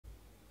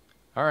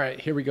All right,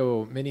 here we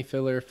go. Mini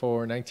filler for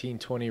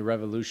 1920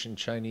 Revolution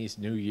Chinese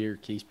New Year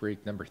case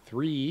break number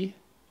 3.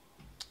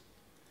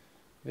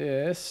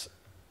 This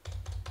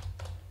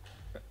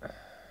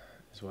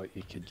is what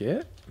you could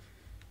get.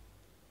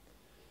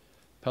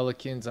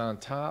 Pelicans on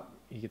top.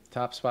 You get the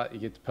top spot, you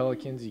get the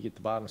Pelicans. You get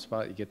the bottom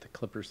spot, you get the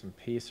Clippers and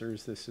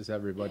Pacers. This is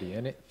everybody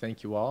in it.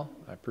 Thank you all.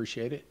 I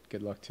appreciate it.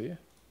 Good luck to you.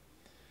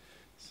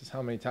 This is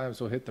how many times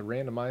we'll hit the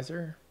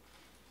randomizer.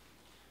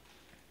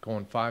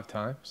 Going 5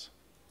 times.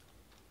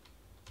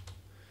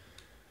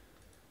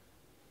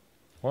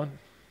 1,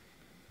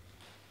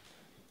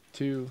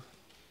 2,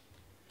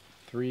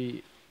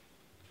 3,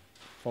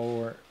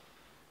 4,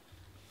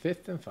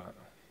 5th and final.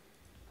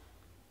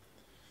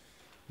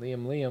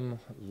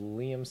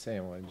 Liam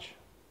sandwich.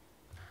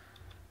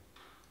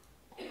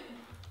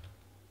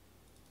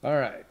 All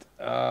right.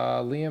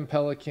 Liam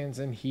Pelicans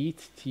and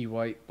Heat, T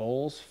White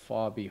Bulls,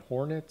 Fobby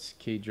Hornets,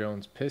 K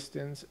Jones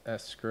Pistons,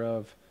 S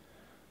Scrub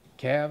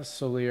Cavs,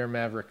 Solier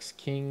Mavericks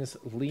Kings,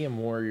 Liam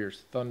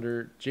Warriors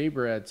Thunder, J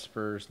Brad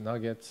Spurs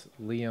Nuggets,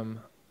 Liam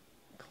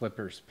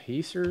Clippers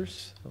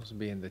Pacers. Those will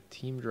be in the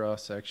team draw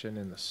section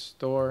in the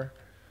store.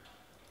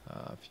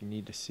 If you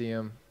need to see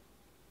them,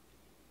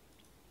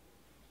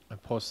 I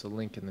post the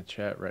link in the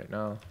chat right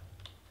now.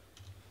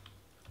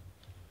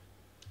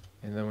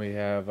 And then we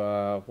have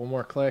one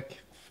more click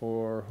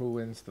for who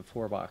wins the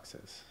 4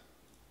 boxes.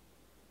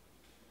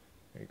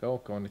 There you go,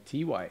 going to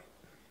T White.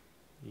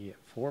 You get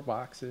 4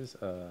 boxes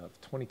of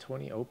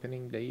 2020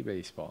 opening day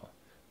baseball.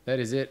 That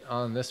is it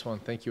on this one.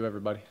 Thank you,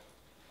 everybody.